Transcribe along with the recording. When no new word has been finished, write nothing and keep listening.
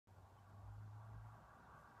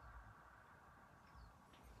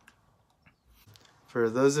For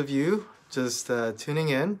those of you just tuning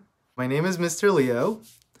in, my name is Mr. Leo.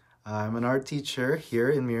 I'm an art teacher here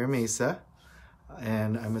in Mira Mesa,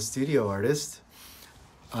 and I'm a studio artist.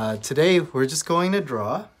 Today, we're just going to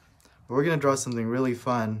draw. We're going to draw something really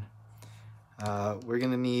fun. We're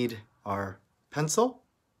going to need our pencil,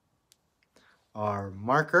 our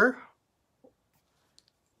marker,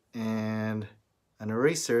 and an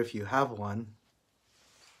eraser if you have one,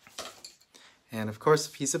 and of course a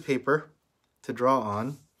piece of paper to draw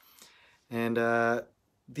on. And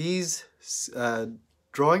these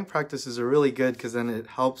drawing practices are really good because then it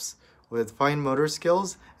helps with fine motor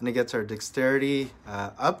skills and it gets our dexterity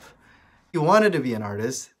up. If you wanted to be an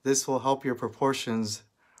artist, this will help your proportions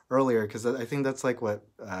earlier, because I think that's like what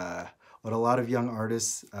a lot of young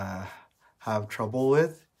artists have trouble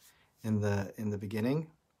with in the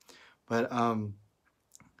beginning. But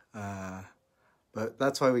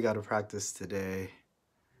that's why we got to practice today,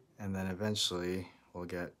 and then eventually we'll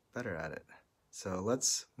get better at it. So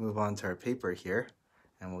let's move on to our paper here,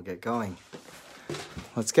 and we'll get going.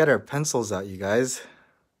 Let's get our pencils out, you guys.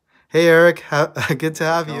 Hey, Eric, good to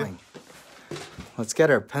have you. Let's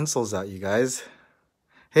get our pencils out, you guys.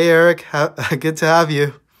 Hey, Eric, good to have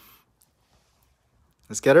you.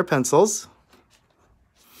 Let's get our pencils.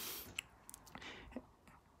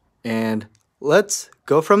 And let's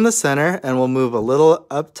go from the center, and we'll move a little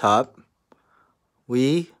up top.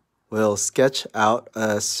 We will sketch out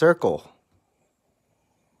a circle.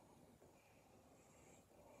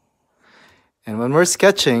 And when we're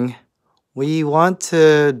sketching, we want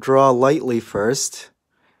to draw lightly first.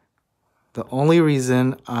 The only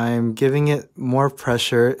reason I'm giving it more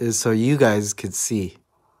pressure is so you guys could see.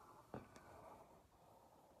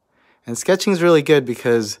 And sketching is really good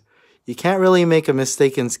because you can't really make a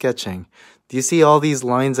mistake in sketching. Do you see all these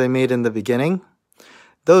lines I made in the beginning?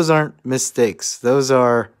 Those aren't mistakes. Those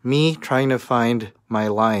are me trying to find my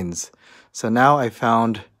lines. So now I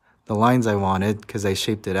found the lines I wanted because I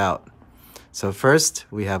shaped it out. So first,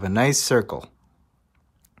 we have a nice circle.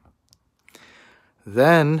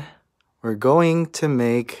 Then we're going to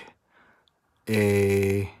make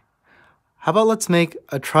how about let's make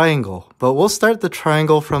a triangle? But we'll start the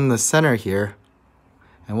triangle from the center here.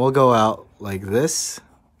 And we'll go out like this.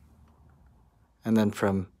 And then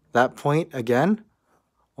from that point again,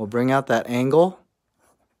 we'll bring out that angle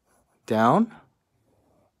down.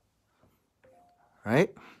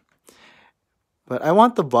 Right? But I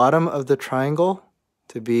want the bottom of the triangle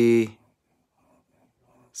to be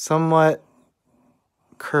somewhat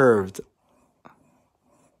curved.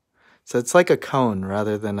 So it's like a cone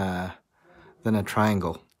rather than a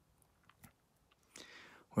triangle.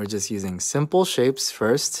 We're just using simple shapes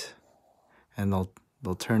first, and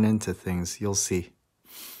they'll turn into things, you'll see.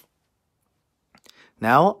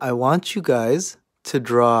 Now I want you guys to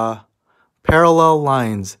draw parallel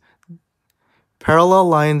lines. Parallel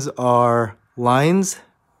lines are lines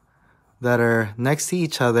that are next to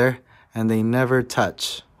each other and they never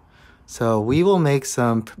touch. So we will make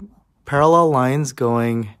some parallel lines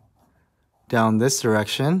going down this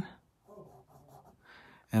direction,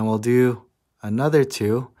 and we'll do another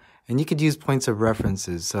two, and you could use points of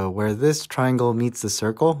references. So where this triangle meets the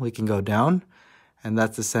circle, we can go down, and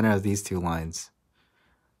that's the center of these two lines.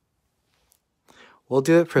 We'll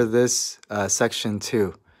do it for this section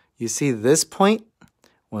too. You see this point?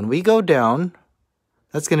 When we go down,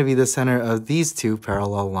 that's going to be the center of these two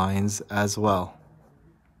parallel lines as well.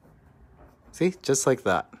 See? Just like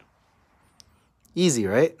that. Easy,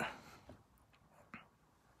 right?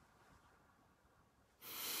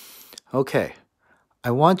 Okay,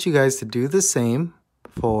 I want you guys to do the same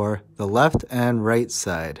for the left and right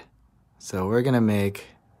side. So we're going to make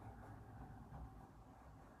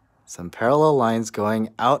some parallel lines going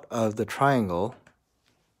out of the triangle,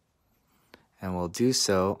 and we'll do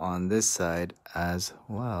so on this side as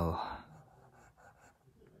well.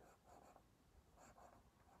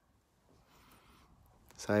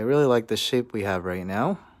 So I really like the shape we have right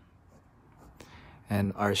now.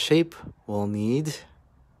 And our shape will need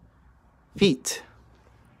feet.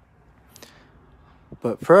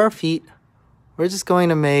 But for our feet, we're just going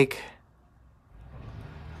to make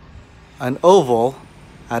an oval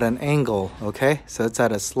at an angle, okay? So it's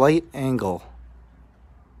at a slight angle,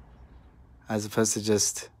 as opposed to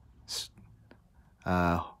just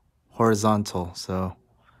horizontal. So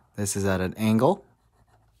this is at an angle.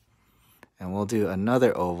 And we'll do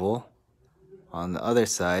another oval on the other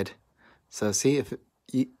side. So see, if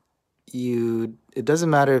it doesn't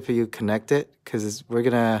matter if you connect it, because we're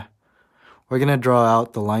gonna draw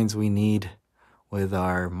out the lines we need with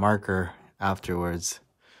our marker afterwards.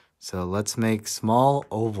 So let's make small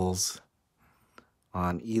ovals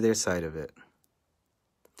on either side of it.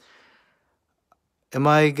 Am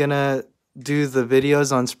I gonna do the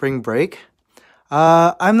videos on spring break?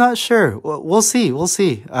 I'm not sure. We'll see. We'll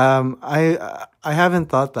see. I haven't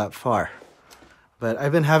thought that far, but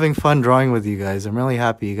I've been having fun drawing with you guys. I'm really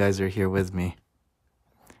happy you guys are here with me,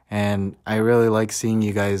 and I really like seeing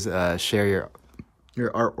you guys share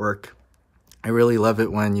your artwork. I really love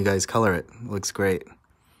it when you guys color it. It looks great.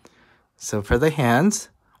 So for the hands,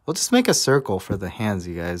 we'll just make a circle for the hands,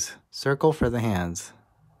 you guys. Circle for the hands.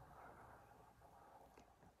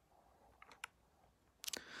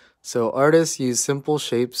 So artists use simple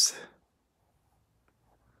shapes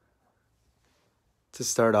to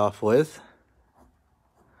start off with,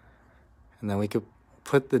 and then we could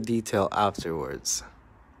put the detail afterwards.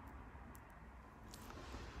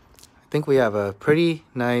 I think we have a pretty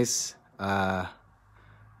nice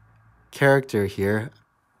character here.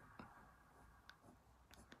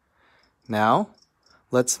 Now,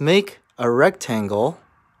 let's make a rectangle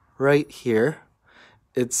right here.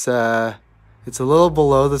 It's a little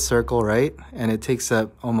below the circle, right? And it takes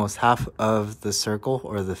up almost half of the circle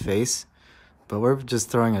or the face. But we're just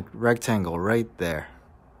throwing a rectangle right there.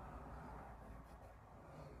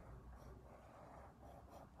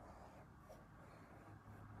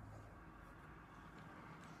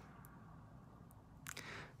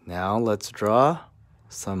 Now let's draw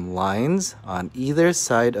some lines on either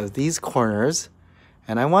side of these corners.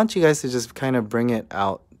 And I want you guys to just kind of bring it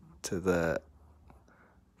out to the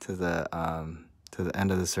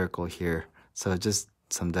end of the circle here. So just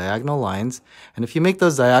some diagonal lines. And if you make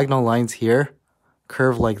those diagonal lines here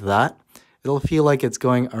curve like that, it'll feel like it's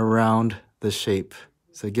going around the shape.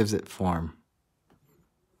 So it gives it form.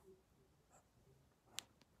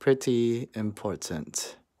 Pretty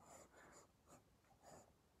important.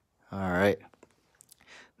 All right.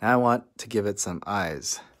 Now I want to give it some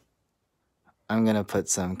eyes. I'm going to put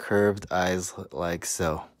some curved eyes like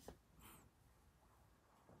so.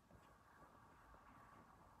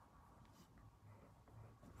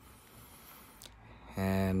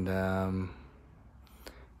 And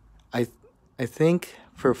I think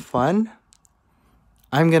for fun,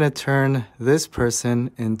 I'm going to turn this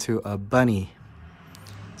person into a bunny.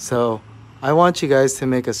 So I want you guys to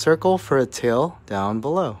make a circle for a tail down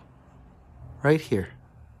below, right here.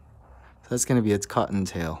 So that's going to be its cotton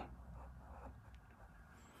tail.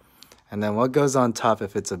 And then what goes on top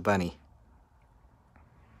if it's a bunny?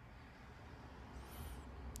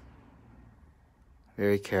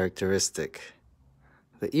 Very characteristic.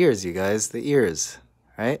 The ears, you guys, the ears,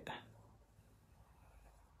 right?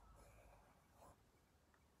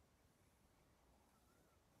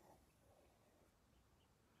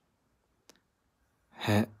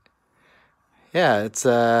 Yeah, it's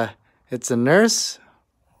a nurse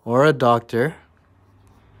or a doctor.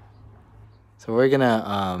 So we're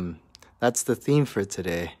gonna that's the theme for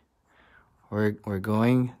today. We're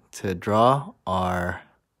going to draw our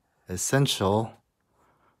essential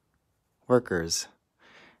workers.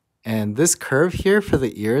 And this curve here for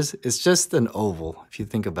the ears is just an oval, if you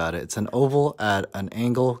think about it. It's an oval at an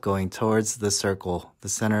angle going towards the circle, the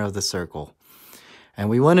center of the circle. And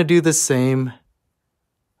we want to do the same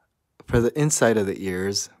for the inside of the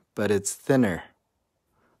ears, but it's thinner.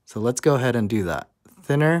 So let's go ahead and do that.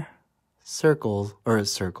 Thinner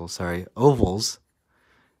ovals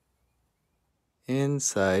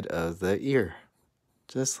inside of the ear,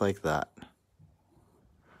 just like that.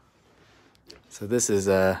 So this is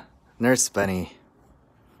a nurse bunny,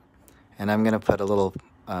 and I'm gonna put a little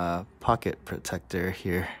pocket protector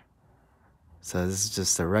here. So this is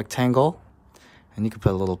just a rectangle, and you can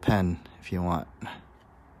put a little pen if you want,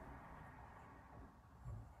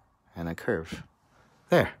 and a curve.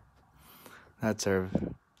 There. That's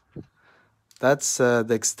the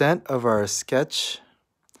extent of our sketch.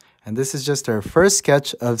 And this is just our first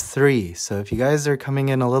sketch of 3. So if you guys are coming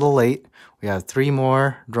in a little late, we have 3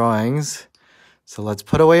 more drawings. So let's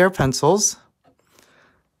put away our pencils.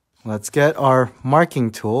 Let's get our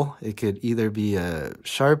marking tool. It could either be a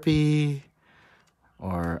Sharpie,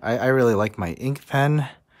 or I really like my ink pen.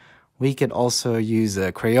 We could also use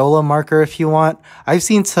a Crayola marker if you want. I've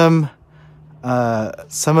seen some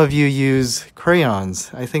of you use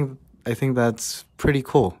crayons. I think that's pretty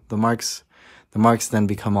cool. The marks then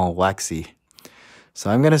become all waxy. So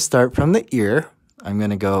I'm going to start from the ear. I'm going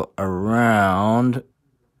to go around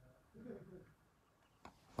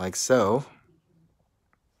like so.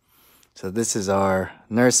 So this is our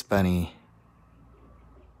nurse bunny.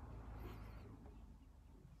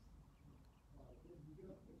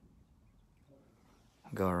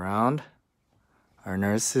 Go around our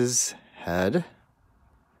nurse's head,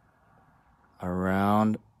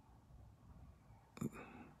 around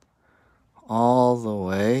all the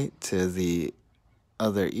way to the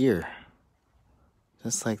other ear.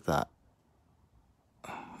 Just like that.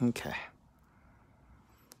 Okay.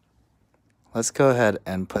 Let's go ahead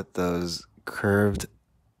and put those curved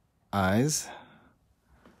eyes.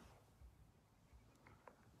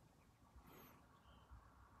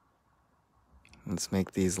 Let's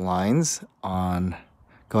make these lines on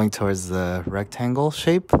going towards the rectangle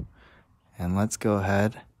shape. And let's go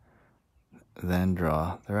ahead then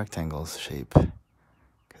draw the rectangle's shape.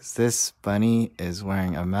 Because this bunny is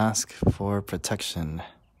wearing a mask for protection.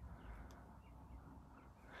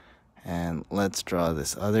 And let's draw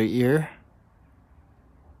this other ear.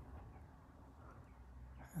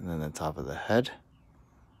 And then the top of the head.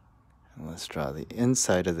 And let's draw the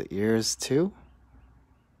inside of the ears too.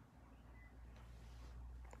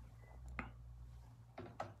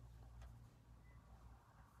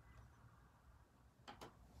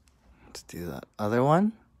 Let's do that other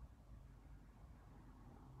one.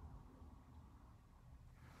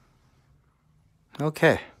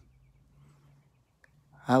 Okay.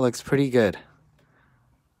 That looks pretty good.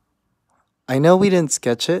 I know we didn't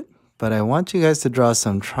sketch it, but I want you guys to draw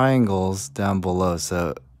some triangles down below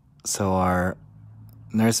so our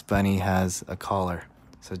nurse bunny has a collar.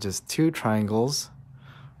 So just 2 triangles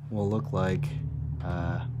will look like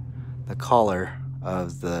the collar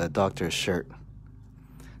of the doctor's shirt.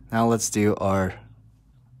 Now let's do our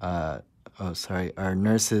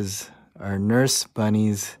nurse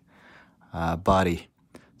bunny's body.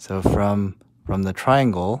 So from the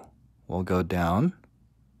triangle, we'll go down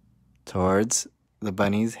towards the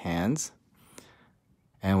bunny's hands.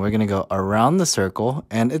 And we're going to go around the circle.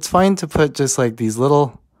 And it's fine to put just like these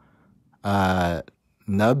little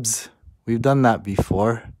nubs. We've done that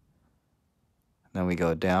before. Then we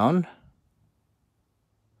go down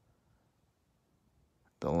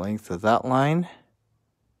the length of that line,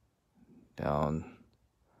 down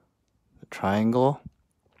the triangle.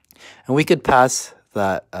 And we could pass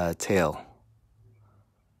that tail.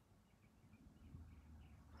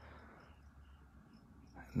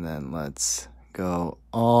 And then let's go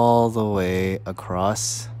all the way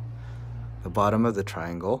across the bottom of the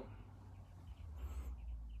triangle.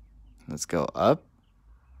 Let's go up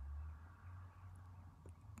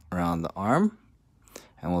around the arm.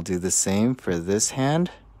 And we'll do the same for this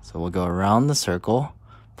hand. So we'll go around the circle,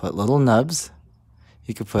 put little nubs.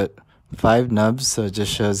 You could put 5 nubs, so it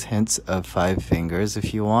just shows hints of 5 fingers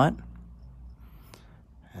if you want.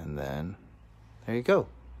 And then there you go.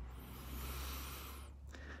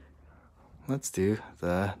 Let's do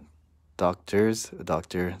the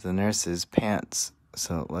nurse's pants.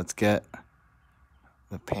 So let's get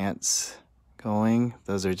the pants going.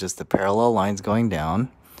 Those are just the parallel lines going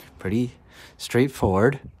down. Pretty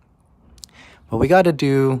straightforward. But we got to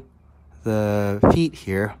do the feet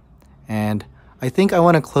here. And I think I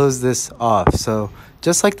want to close this off. So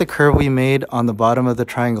just like the curve we made on the bottom of the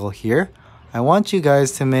triangle here, I want you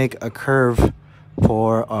guys to make a curve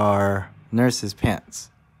for our nurse's pants.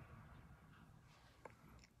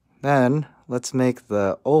 Then let's make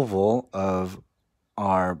the oval of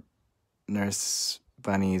our nurse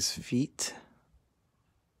bunny's feet.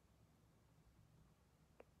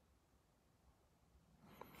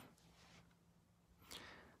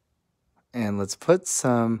 And let's put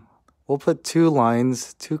we'll put 2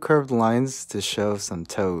 lines, 2 curved lines to show some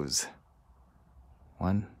toes.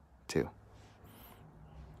 1, 2.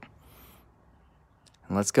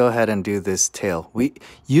 And let's go ahead and do this tail.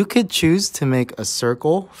 You could choose to make a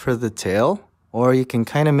circle for the tail, or you can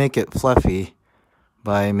kind of make it fluffy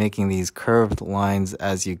by making these curved lines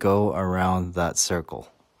as you go around that circle.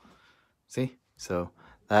 See? So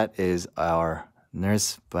that is our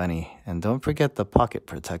nurse bunny. And don't forget the pocket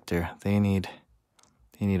protector. They need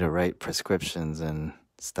to write prescriptions and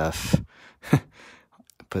stuff.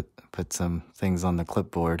 Put some things on the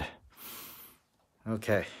clipboard.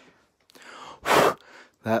 Okay.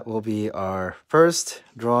 That will be our first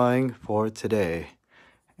drawing for today.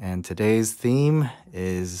 And today's theme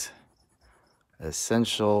is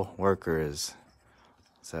essential workers.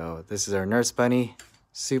 So this is our nurse bunny,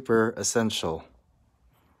 super essential.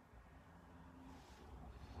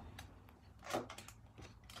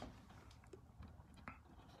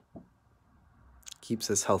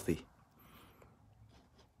 Keeps us healthy.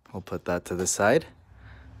 We'll put that to the side.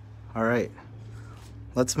 All right.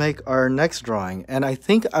 Let's make our next drawing. And I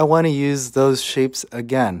think I want to use those shapes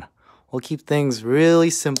again. We'll keep things really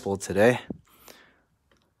simple today.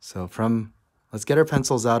 So let's get our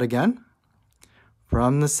pencils out again.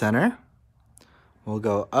 From the center, we'll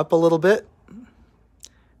go up a little bit,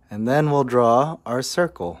 and then we'll draw our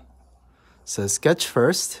circle. So sketch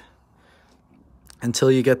first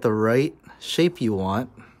until you get the right shape you want.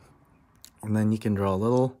 And then you can draw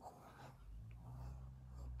a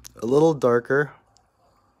little darker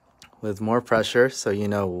with more pressure, so you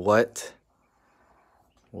know what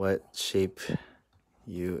shape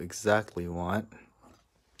you exactly want.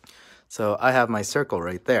 So I have my circle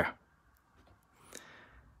right there.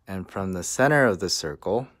 And from the center of the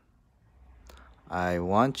circle, I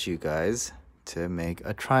want you guys to make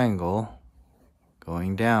a triangle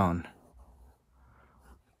going down.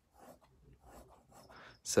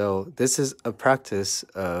 So this is a practice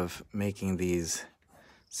of making these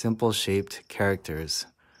simple shaped characters.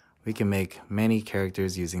 We can make many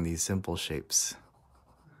characters using these simple shapes.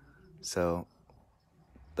 So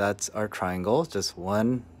that's our triangle, just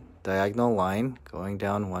one diagonal line going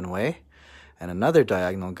down one way and another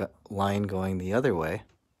diagonal line going the other way.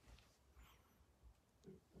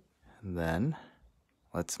 And then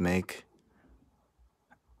let's make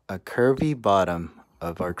a curvy bottom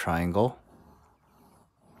of our triangle.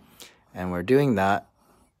 And we're doing that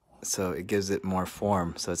so it gives it more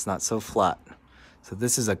form, so it's not so flat. So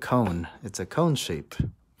this is a cone. It's a cone shape.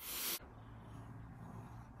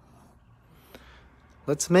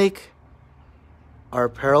 Let's make our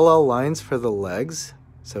parallel lines for the legs.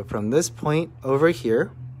 So from this point over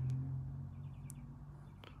here,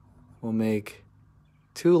 we'll make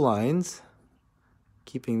 2 lines,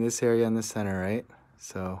 keeping this area in the center, right?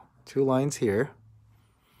 So 2 lines here.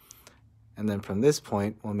 And then from this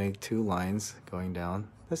point, we'll make 2 lines going down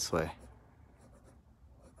this way.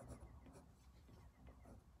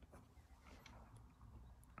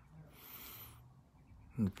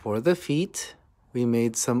 And for the feet, we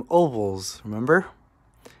made some ovals, remember?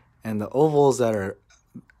 And the ovals are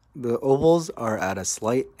at a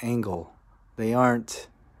slight angle. They aren't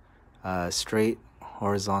straight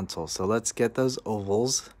horizontal. So let's get those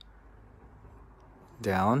ovals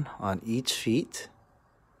down on each feet.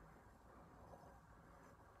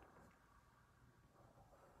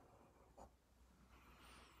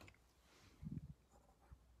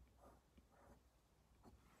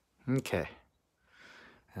 Okay.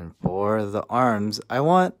 And for the arms, I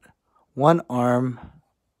want one arm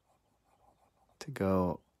to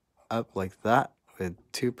go up like that with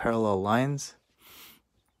 2 parallel lines.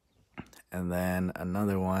 And then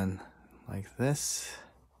another one like this.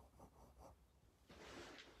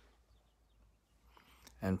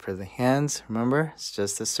 And for the hands, remember, it's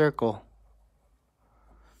just a circle.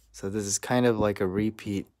 So this is kind of like a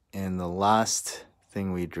repeat in the last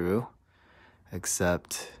thing we drew,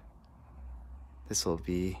 except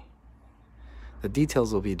the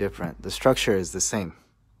details will be different. The structure is the same.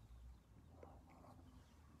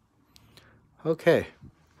 Okay.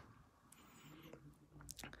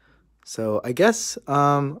 So I guess,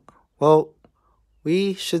 well,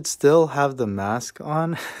 we should still have the mask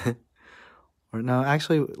on. Or no,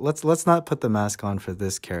 actually, let's not put the mask on for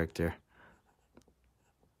this character.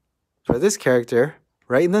 For this character,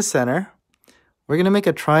 right in the center, we're going to make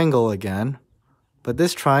a triangle again, but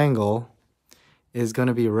this triangle is going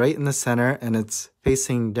to be right in the center and it's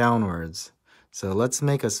facing downwards. So let's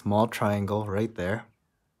make a small triangle right there.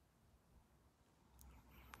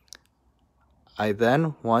 I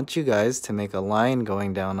then want you guys to make a line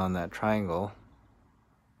going down on that triangle.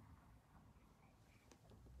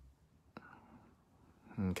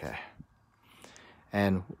 Okay.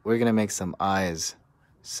 And we're going to make some eyes.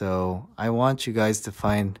 So I want you guys to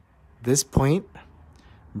find this point,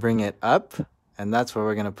 bring it up, and that's where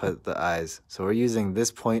we're going to put the eyes. So we're using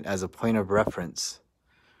this point as a point of reference.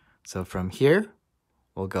 So from here,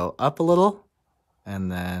 we'll go up a little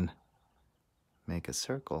and then make a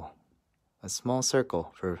circle, a small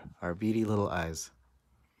circle for our beady little eyes.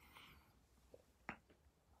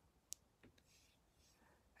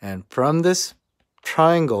 And from this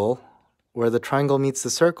triangle, where the triangle meets the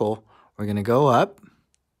circle, we're going to go up.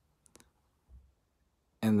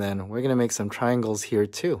 And then we're going to make some triangles here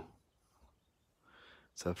too.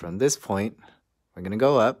 So from this point, we're going to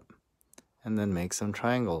go up and then make some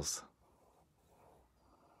triangles.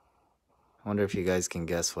 I wonder if you guys can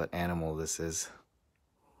guess what animal this is.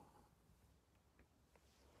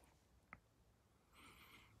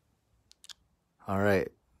 All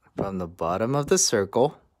right, from the bottom of the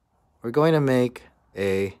circle, we're going to make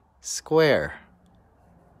a square.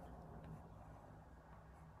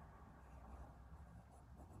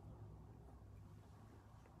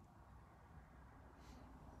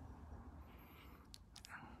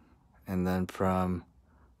 And then from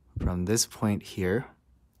this point here,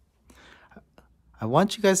 I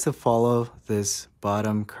want you guys to follow this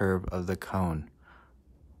bottom curve of the cone.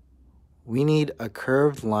 We need a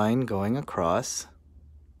curved line going across.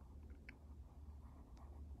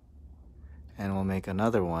 And we'll make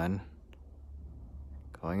another one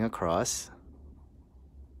going across.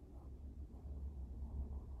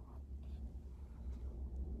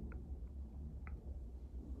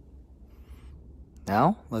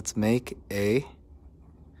 Now let's make a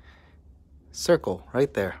circle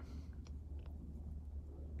right there.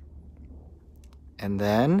 And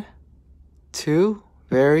then 2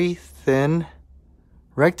 very thin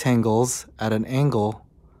rectangles at an angle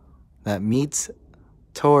that meets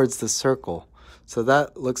towards the circle. So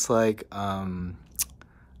that looks like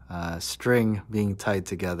string being tied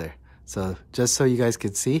together. So just so you guys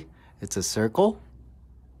could see, it's a circle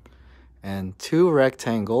and 2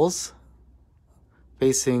 rectangles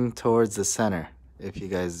facing towards the center, if you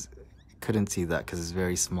guys couldn't see that because it's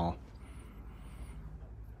very small.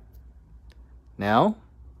 Now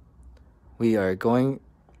we are going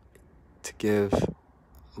to give a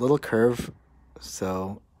little curve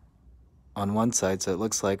so on one side, so it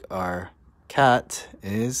looks like our cat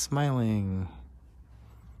is smiling.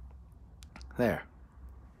 There.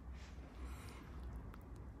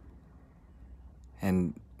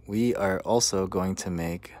 And we are also going to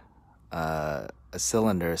make a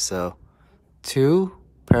cylinder. So 2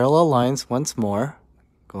 parallel lines once more,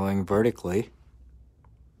 going vertically.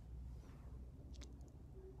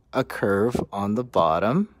 A curve on the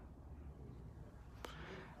bottom.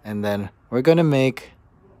 And then we're going to make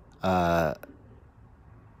an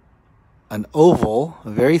oval, a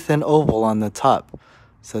very thin oval on the top.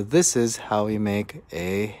 So this is how we make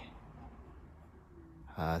a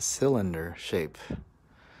cylinder shape.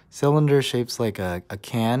 Cylinder shapes like a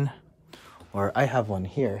can, or I have one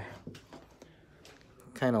here,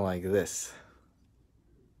 kind of like this.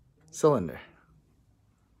 Cylinder.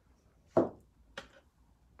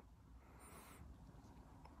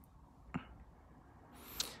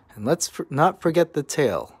 And let's not forget the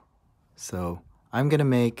tail. So I'm going to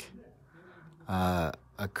make a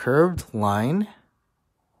curved line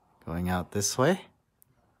going out this way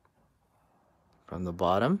from the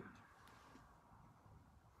bottom.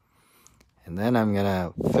 And then I'm going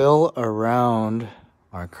to fill around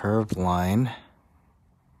our curved line.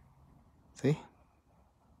 See?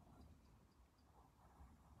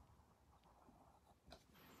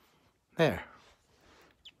 There.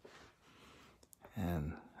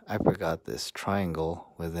 And I forgot this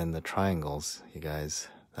triangle within the triangles, you guys.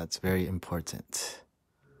 That's very important.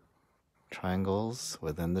 Triangles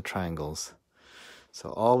within the triangles. So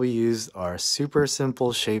all we used are super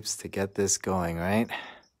simple shapes to get this going, right?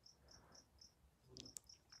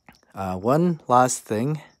 One last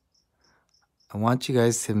thing. I want you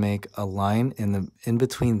guys to make a line in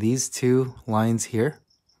between these 2 lines here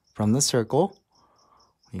from the circle.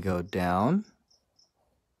 We go down,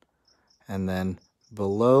 and then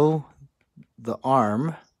below the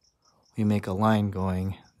arm, we make a line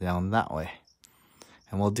going down that way.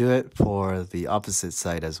 And we'll do it for the opposite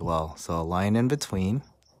side as well. So a line in between.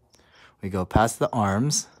 We go past the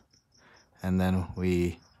arms, and then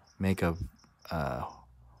we make a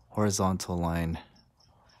horizontal line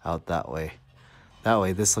out that way. That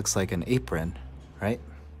way, this looks like an apron, right?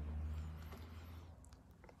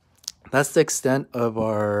 That's the extent of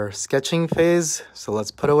our sketching phase. So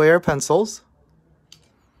let's put away our pencils.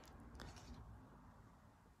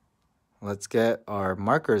 Let's get our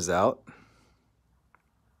markers out.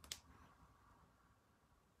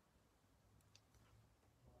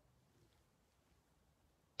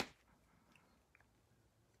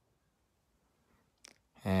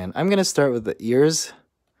 And I'm going to start with the ears.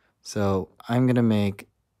 So I'm going to make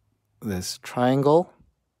this triangle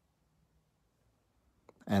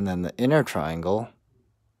and then the inner triangle.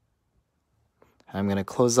 I'm going to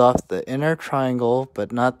close off the inner triangle,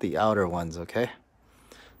 but not the outer ones, okay?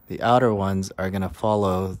 The outer ones are going to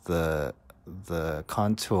follow the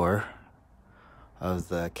contour of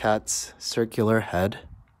the cat's circular head.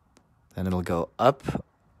 Then it'll go up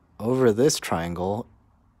over this triangle.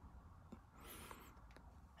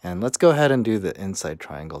 And let's go ahead and do the inside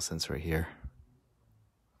triangle since we're here.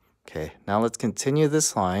 Okay, now let's continue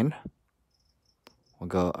this line. We'll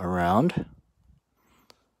go around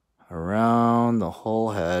the whole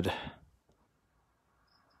head,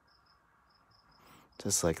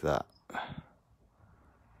 just like that.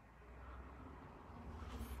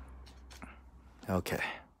 Okay.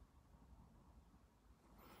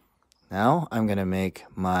 Now I'm going to make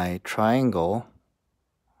my triangle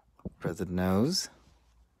for the nose.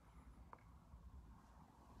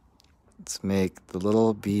 Let's make the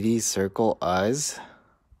little beady circle eyes.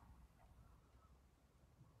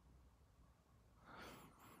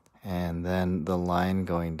 And then the line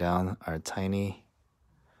going down our tiny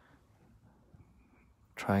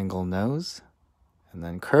triangle nose. And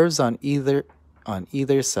then curves on either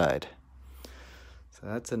side. So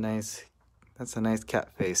that's a nice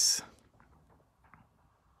cat face.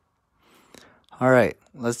 All right,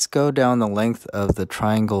 let's go down the length of the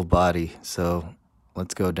triangle body. So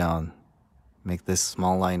let's go down. Make this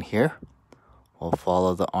small line here. We'll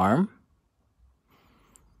follow the arm.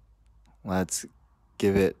 Let's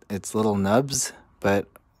give it its little nubs, but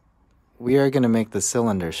we are going to make the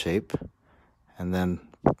cylinder shape and then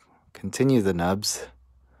continue the nubs.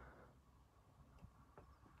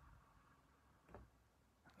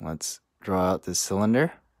 Let's draw out this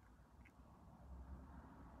cylinder.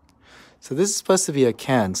 So this is supposed to be a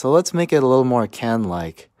can, so let's make it a little more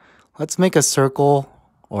can-like. Let's make a circle,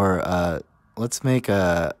 or let's make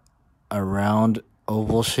a round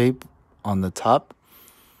oval shape on the top.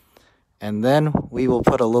 And then we will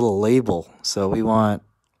put a little label. So we want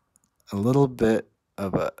a little bit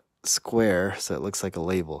of a square so it looks like a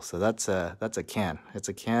label. So that's a can. It's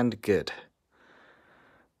a canned good.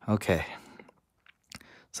 Okay.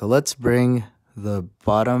 So let's bring the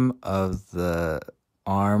bottom of the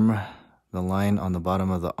arm, the line on the bottom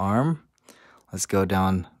of the arm. Let's go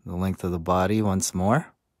down the length of the body once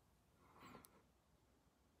more.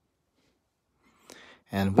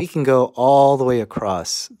 And we can go all the way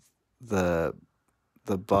across the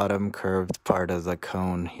bottom curved part of the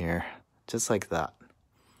cone here, just like that.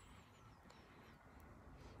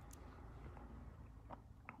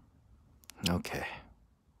 Okay,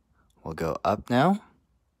 we'll go up now.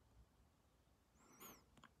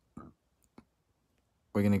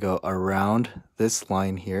 We're going to go around this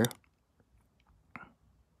line here.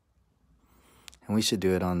 And we should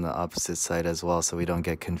do it on the opposite side as well so we don't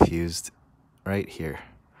get confused right here.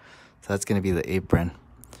 So that's going to be the apron.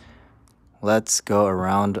 Let's go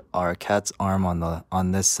around our cat's arm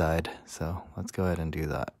on this side. So let's go ahead and do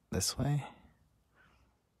that this way.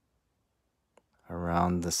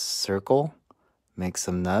 Around the circle, make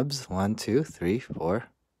some nubs. 1, 2, 3, 4,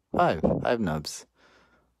 5. 5 nubs.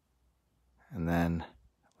 And then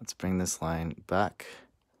let's bring this line back.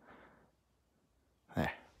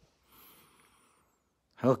 There.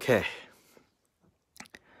 Okay.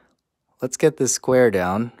 Let's get this square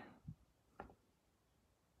down.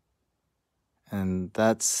 And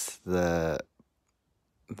that's the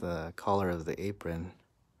collar of the apron.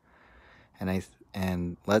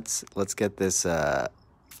 And let's get this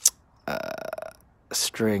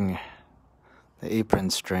string, the apron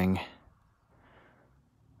string.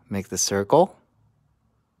 Make the circle.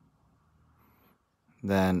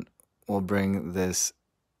 Then we'll bring this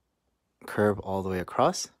curve all the way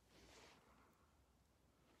across.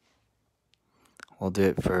 We'll do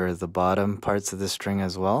it for the bottom parts of the string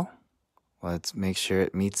as well. Let's make sure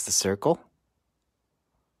it meets the circle.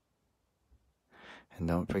 And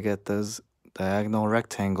don't forget those diagonal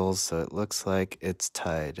rectangles so it looks like it's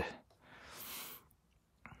tied.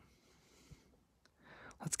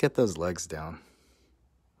 Let's get those legs down.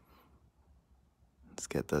 Let's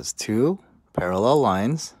get those 2 parallel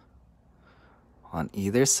lines on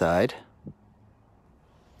either side.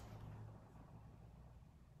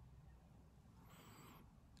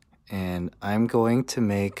 And I'm going to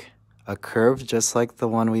make a curve just like the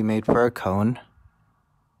one we made for our cone.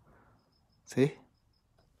 See?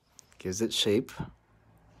 Gives it shape.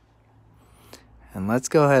 And let's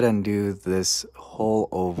go ahead and do this whole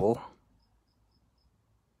oval.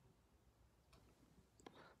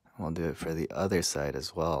 We'll do it for the other side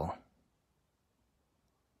as well.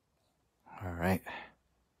 All right.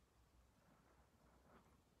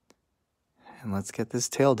 And let's get this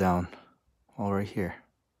tail down while we're here.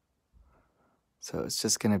 So it's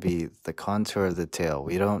just going to be the contour of the tail.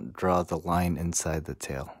 We don't draw the line inside the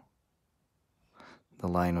tail. The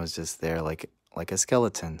line was just there like a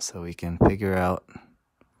skeleton, so we can figure out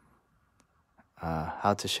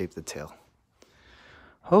how to shape the tail.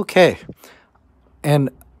 Okay, and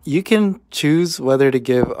you can choose whether to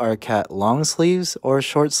give our cat long sleeves or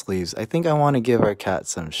short sleeves. I think I want to give our cat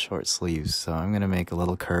some short sleeves, so I'm going to make a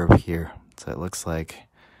little curve here. So it looks like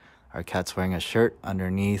our cat's wearing a shirt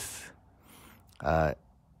underneath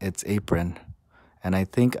its apron. And I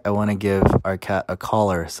think I want to give our cat a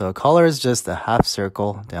collar. So a collar is just a half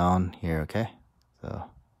circle down here, okay? So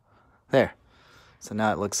there. So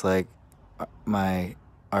now it looks like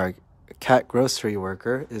our cat grocery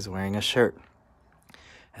worker is wearing a shirt.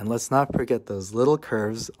 And let's not forget those little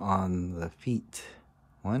curves on the feet.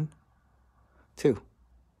 1, 2.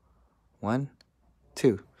 1,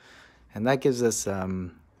 2. And that gives us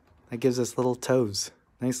little toes.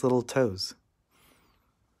 Nice little toes.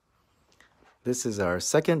 This is our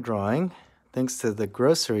second drawing. Thanks to the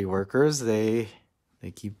grocery workers, they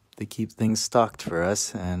keep things stocked for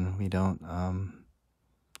us, and we don't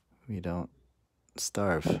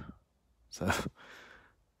starve. So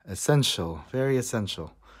Essential, very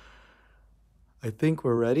essential. I think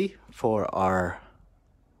we're ready for our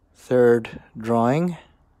third drawing.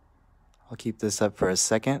 I'll keep this up for a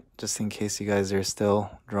second, just in case you guys are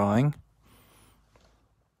still drawing.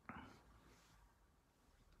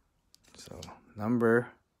 So, number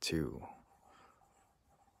 2.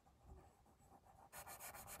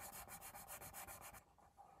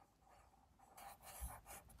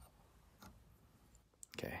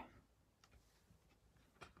 Okay.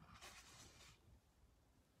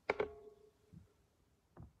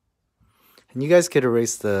 And you guys could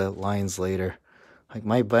erase the lines later. Like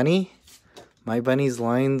my bunny's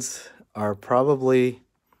lines are probably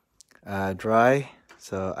dry,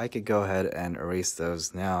 so I could go ahead and erase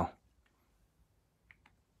those now.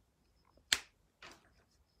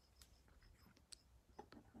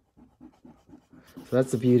 So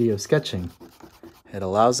that's the beauty of sketching. It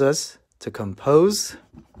allows us to compose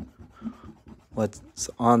what's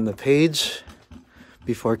on the page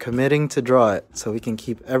before committing to draw it, so we can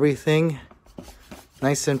keep everything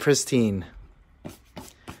nice and pristine.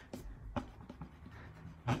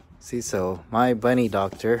 See, so my bunny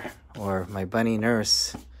doctor, or my bunny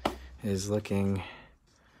nurse, is looking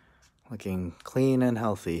clean and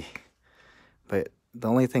healthy. But the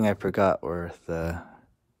only thing I forgot were the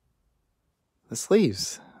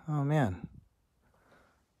sleeves. Oh man.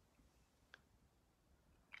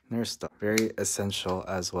 Nurse dog, very essential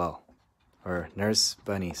as well. Or nurse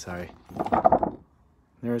bunny, sorry.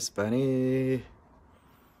 Nurse bunny.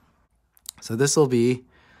 So this will be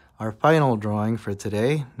our final drawing for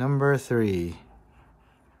today, number 3.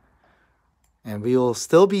 And we will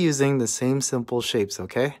still be using the same simple shapes,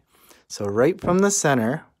 okay? So right from the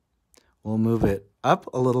center, we'll move it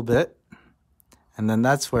up a little bit, and then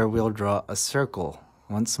that's where we'll draw a circle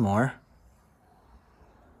once more.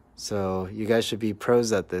 So you guys should be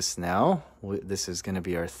pros at this now. This is going to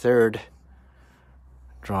be our third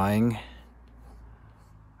drawing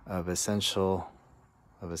of essential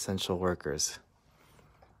workers.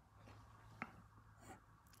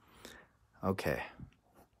 Okay.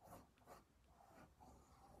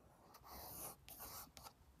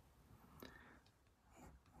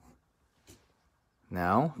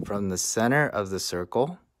 Now, from the center of the circle,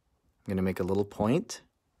 I'm going to make a little point,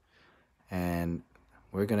 and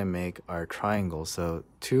we're going to make our triangle. So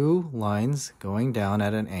 2 lines going down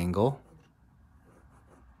at an angle,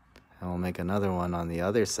 and we'll make another one on the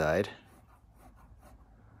other side.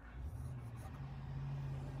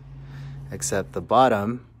 Except the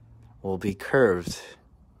bottom will be curved,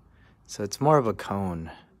 so it's more of a cone,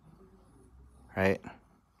 right?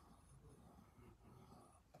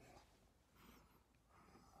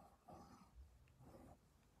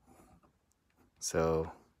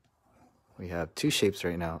 So we have 2 shapes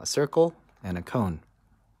right now, a circle and a cone.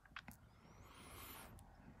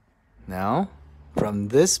 Now, from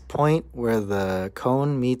this point where the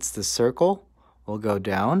cone meets the circle, we'll go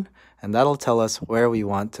down, and that'll tell us where we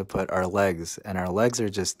want to put our legs. And our legs are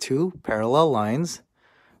just 2 parallel lines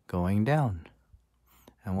going down.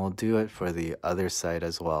 And we'll do it for the other side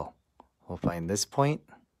as well. We'll find this point,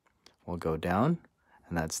 we'll go down,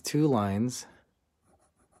 and that's 2 lines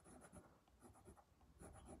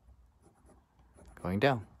going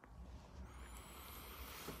down.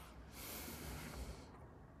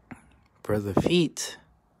 For the feet,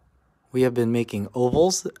 we have been making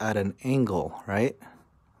ovals at an angle, right?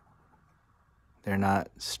 They're not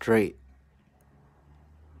straight.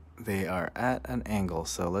 They are at an angle.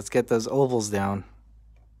 So let's get those ovals down.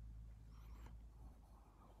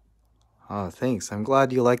 Oh, thanks. I'm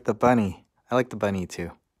glad you like the bunny. I like the bunny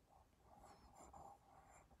too.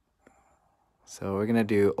 So we're going to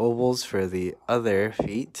do ovals for the other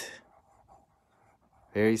feet.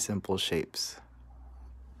 Very simple shapes.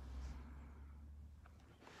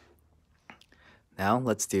 Now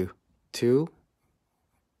let's do 2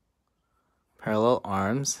 parallel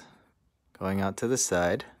arms going out to the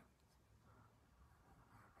side.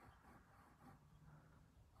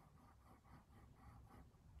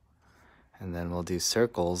 And then we'll do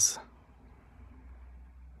circles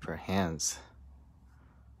for hands.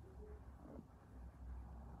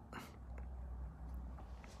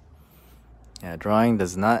 Yeah, drawing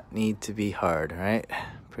does not need to be hard, right?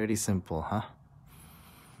 Pretty simple, huh?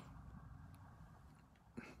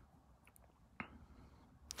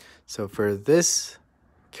 So for this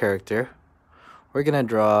character, we're gonna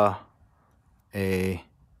draw an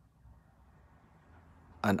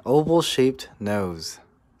oval-shaped nose.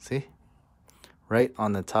 See? Right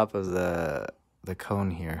on the top of the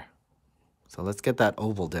cone here. So let's get that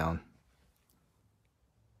oval down.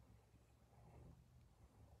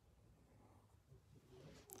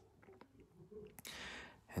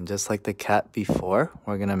 And just like the cat before,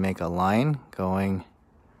 we're going to make a line going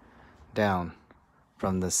down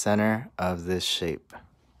from the center of this shape.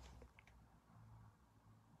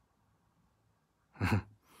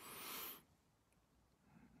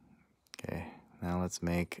 Okay, now let's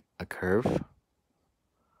make a curve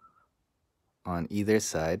on either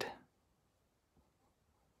side.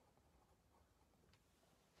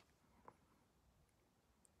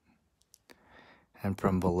 And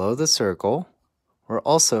from below the circle, we're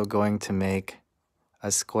also going to make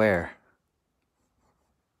a square.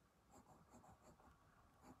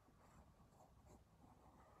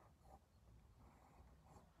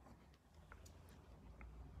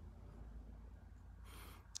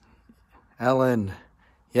 Ellen,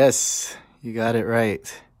 yes, you got it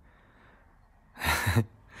right.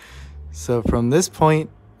 So from this point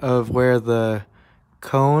of where the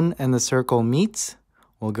cone and the circle meets,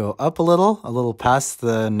 we'll go up a little past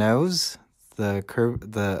the nose, the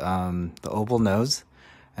oval nose,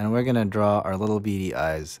 and we're gonna draw our little beady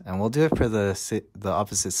eyes, and we'll do it for the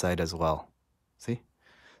opposite side as well. See?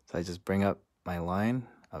 So I just bring up my line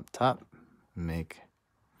up top, make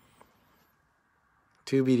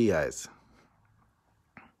 2 beady eyes.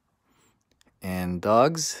 And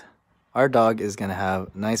dogs, our dog is gonna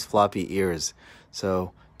have nice floppy ears.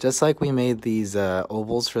 So just like we made these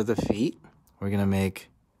ovals for the feet, we're gonna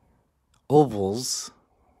make ovals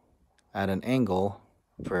at an angle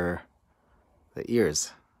for the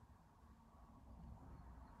ears.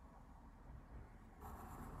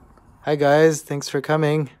 Hi guys, thanks for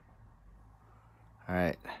coming. All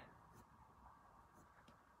right.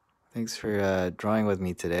 Thanks for drawing with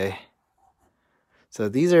me today. So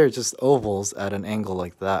these are just ovals at an angle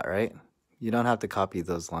like that, right? You don't have to copy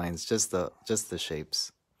those lines, just the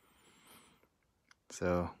shapes.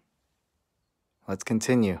 So let's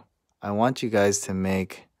continue. I want you guys to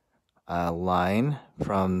make a line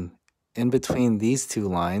from in between these 2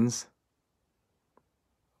 lines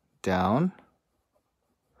down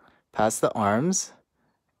past the arms,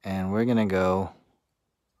 and we're gonna go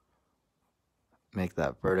make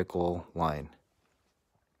that vertical line.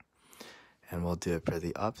 And we'll do it for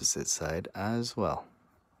the opposite side as well.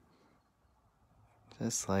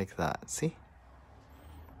 Just like that, see?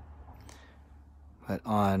 But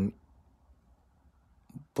on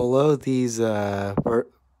below these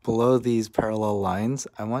parallel lines,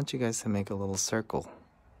 I want you guys to make a little circle.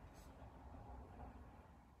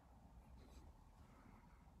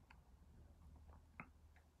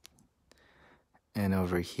 And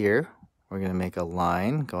over here, we're going to make a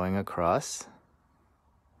line going across.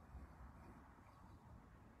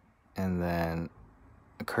 And then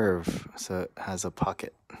a curve so it has a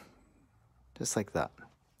pocket. Just like that.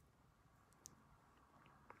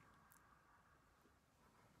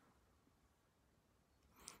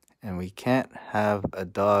 And we can't have a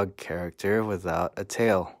dog character without a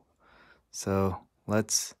tail. So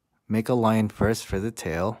let's make a line first for the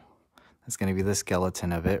tail. That's going to be the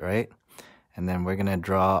skeleton of it, right? And then we're going to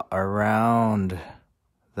draw around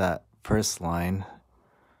that first line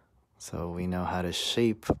so we know how to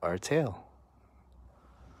shape our tail.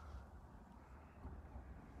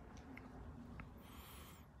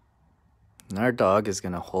 And our dog is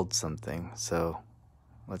going to hold something. So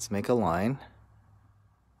let's make a line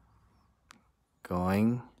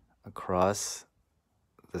going across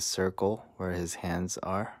the circle where his hands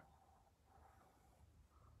are.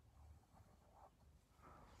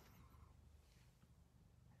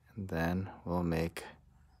 And then we'll make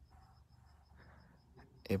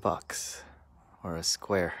a box or a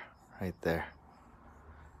square right there.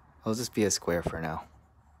 It'll just be a square for now.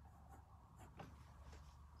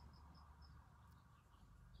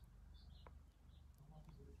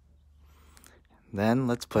 Then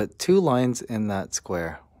let's put 2 lines in that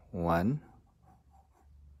square. 1,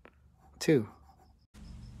 2.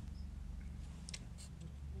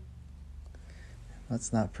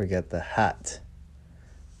 Let's not forget the hat.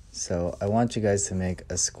 So I want you guys to make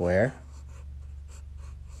a square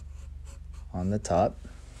on the top.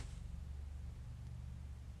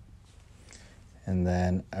 And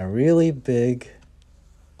then a really big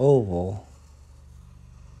oval.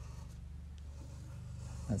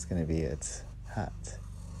 That's going to be its hat.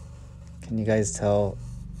 Can you guys tell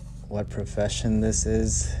what profession this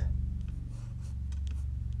is?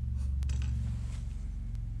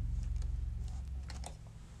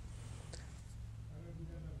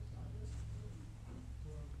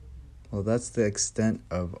 Well, that's the extent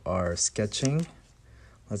of our sketching.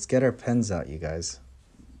 Let's get our pens out, you guys.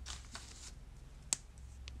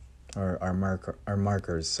 Or our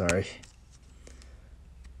markers, sorry.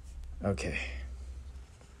 Okay.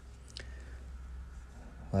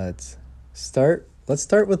 Let's start let's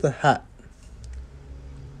start with the hat.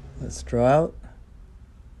 Let's draw out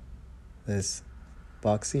this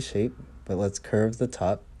boxy shape, but let's curve the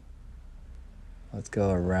top. Let's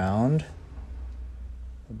go around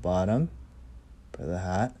the bottom for the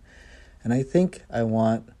hat. And I think I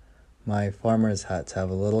want my farmer's hat to have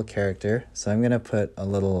a little character, so I'm going to put a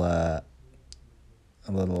little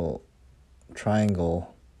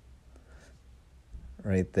triangle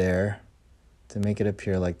right there to make it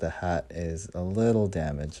appear like the hat is a little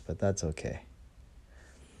damaged, but that's okay.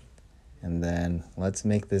 And then let's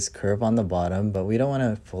make this curve on the bottom, but we don't want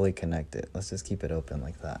to fully connect it. Let's just keep it open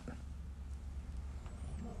like that.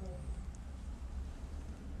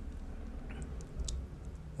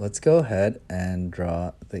 Let's go ahead and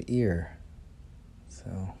draw the ear.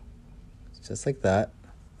 So just like that.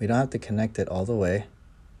 We don't have to connect it all the way.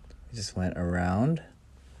 We just went around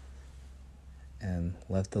and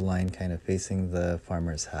left the line kind of facing the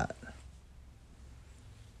farmer's hat.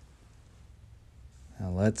 Now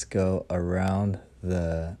let's go around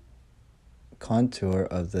the contour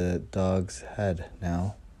of the dog's head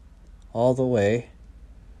now, all the way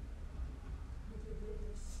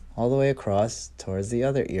across towards the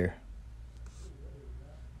other ear.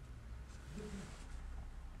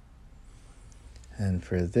 And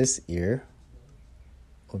for this ear,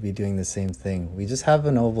 we'll be doing the same thing. We just have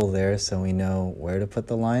an oval there so we know where to put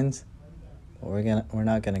the lines, but we're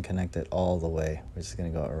not gonna connect it all the way. We're just gonna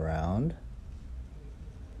go around,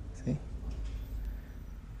 see?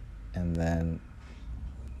 And then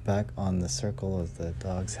back on the circle of the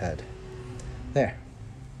dog's head. There.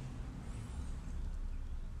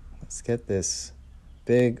 Let's get this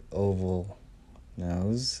big oval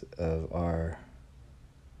nose of our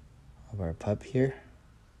pup here.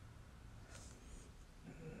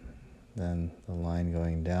 Then the line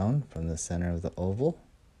going down from the center of the oval,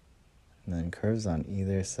 and then curves on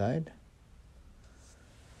either side.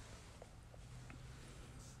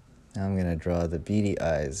 Now I'm going to draw the beady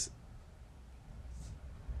eyes.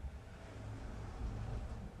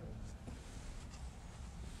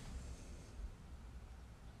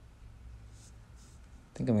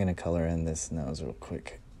 I think I'm going to color in this nose real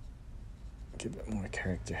quick. Give it more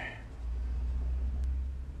character.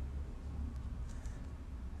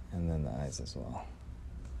 And then the eyes as well.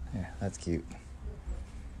 Yeah, that's cute.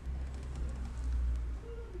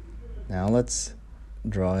 Now let's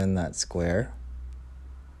draw in that square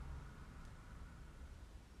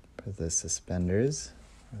for the suspenders,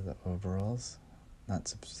 or the overalls.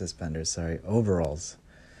 Not suspenders, sorry, overalls.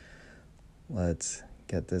 Let's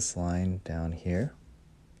get this line down here,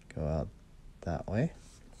 go out that way.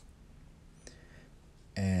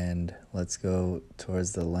 And let's go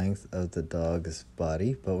towards the length of the dog's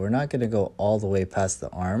body, but we're not going to go all the way past the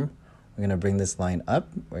arm. We're going to bring this line up.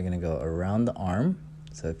 We're going to go around the arm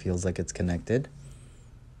so it feels like it's connected.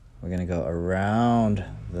 We're going to go around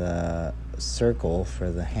the circle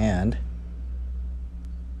for the hand.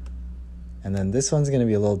 And then this one's going to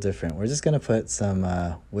be a little different. We're just going to put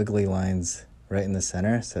some wiggly lines right in the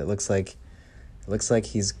center so it looks like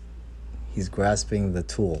he's grasping the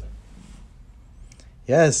tool.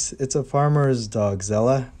 Yes, it's a farmer's dog,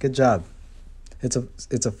 Zella. Good job. It's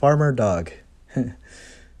a farmer dog.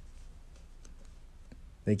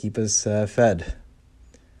 They keep us fed.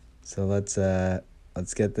 So let's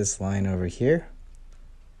get this line over here,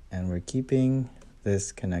 and we're keeping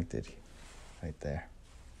this connected right there.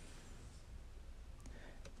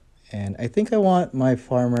 And I think I want my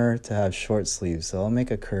farmer to have short sleeves, so I'll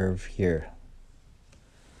make a curve here.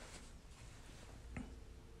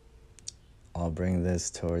 I'll bring this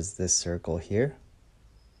towards this circle here.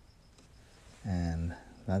 And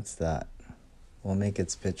that's that. We'll make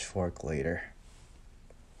its pitchfork later.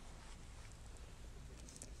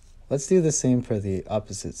 Let's do the same for the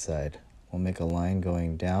opposite side. We'll make a line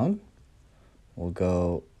going down. We'll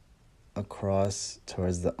go across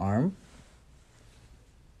towards the arm.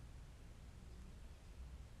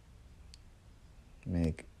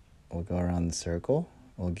 We'll go around the circle.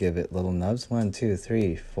 We'll give it little nubs. 1, 2,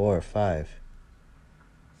 3, 4, 5.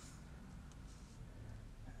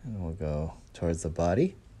 And we'll go towards the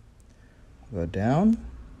body. We'll go down.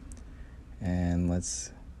 And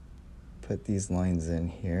let's put these lines in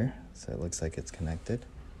here so it looks like it's connected.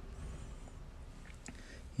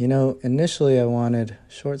 You know, initially I wanted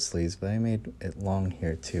short sleeves, but I made it long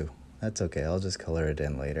here too. That's okay, I'll just color it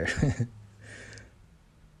in later.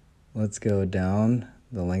 Let's go down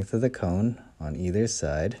the length of the cone on either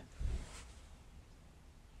side.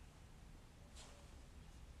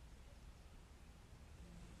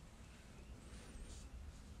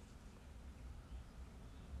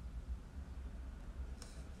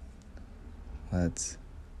 Let's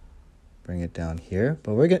bring it down here.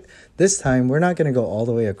 But this time we're not gonna go all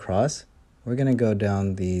the way across. We're gonna go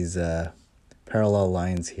down these parallel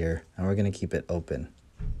lines here, and we're gonna keep it open.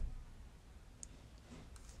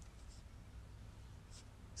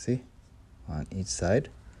 See, on each side.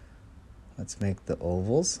 Let's make the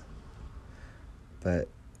ovals, but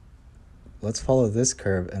let's follow this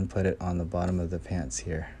curve and put it on the bottom of the pants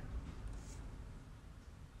here.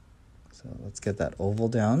 So let's get that oval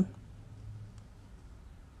down.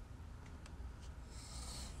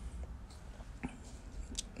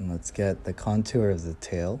 And let's get the contour of the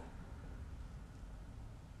tail.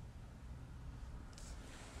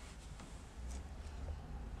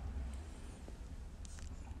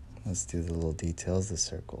 Let's do the little details, the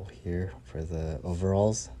circle here for the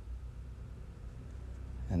overalls.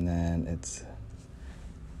 And then it's,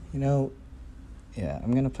 yeah,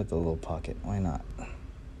 I'm gonna put the little pocket, why not?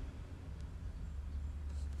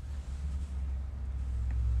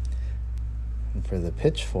 And for the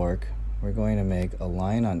pitchfork, we're going to make a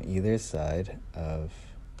line on either side of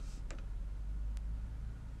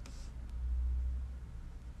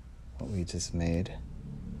what we just made.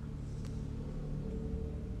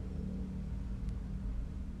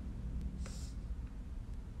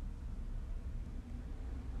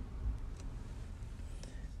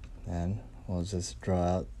 Then we'll just draw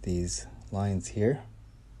out these lines here.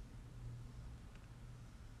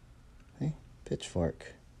 Okay,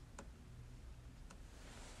 pitchfork.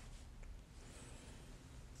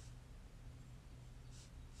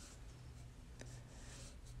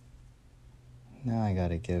 Now I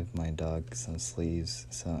gotta give my dog some sleeves,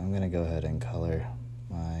 so I'm gonna go ahead and color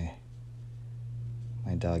my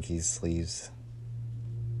doggie's sleeves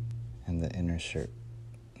and the inner shirt.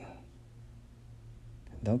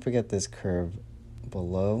 Don't forget this curve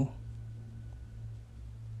below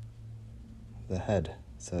the head.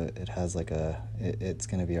 So it has like it's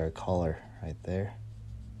gonna be our collar right there.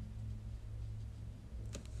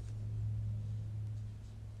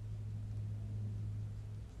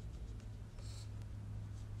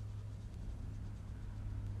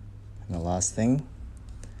 And the last thing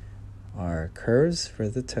are curves for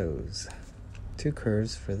the toes. 2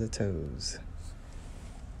 curves for the toes.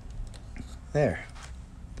 There.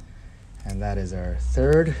 And that is our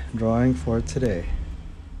 3rd drawing for today.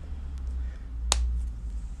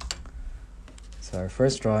 So our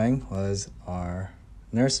first drawing was our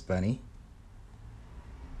nurse bunny.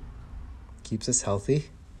 Keeps us healthy.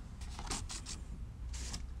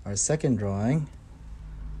 Our second drawing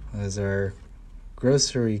was our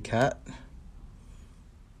grocery cat.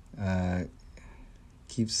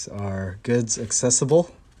 Keeps our goods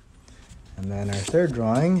accessible. And then our third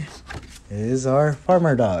drawing is our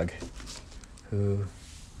farmer dog, who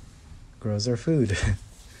grows our food,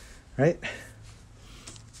 right?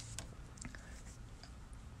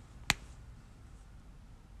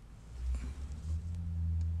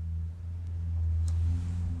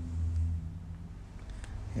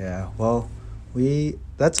 Yeah, well,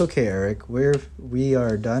 that's okay, Eric. We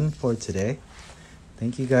are done for today.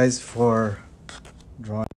 Thank you guys for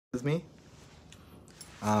drawing with me.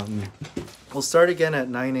 We'll start again at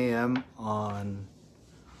 9 a.m. on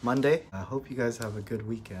Monday. I hope you guys have a good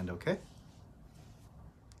weekend, okay?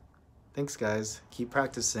 Thanks, guys. Keep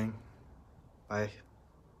practicing. Bye.